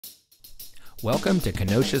Welcome to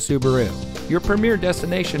Kenosha Subaru, your premier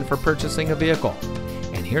destination for purchasing a vehicle.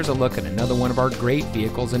 And here's a look at another one of our great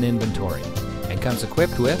vehicles in inventory. And comes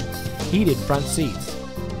equipped with heated front seats,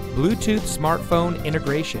 Bluetooth smartphone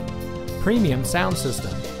integration, premium sound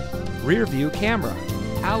system, rear view camera,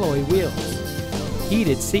 alloy wheels,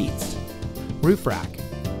 heated seats, roof rack,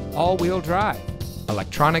 all-wheel drive,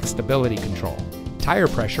 electronic stability control, tire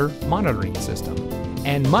pressure monitoring system,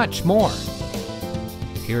 and much more.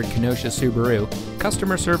 Here at Kenosha Subaru,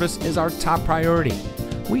 customer service is our top priority.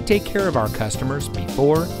 We take care of our customers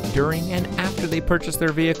before, during, and after they purchase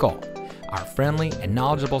their vehicle. Our friendly and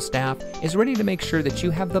knowledgeable staff is ready to make sure that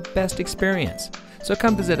you have the best experience. So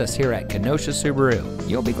come visit us here at Kenosha Subaru.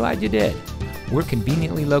 You'll be glad you did. We're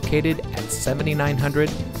conveniently located at 7900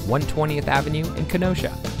 120th Avenue in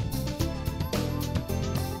Kenosha.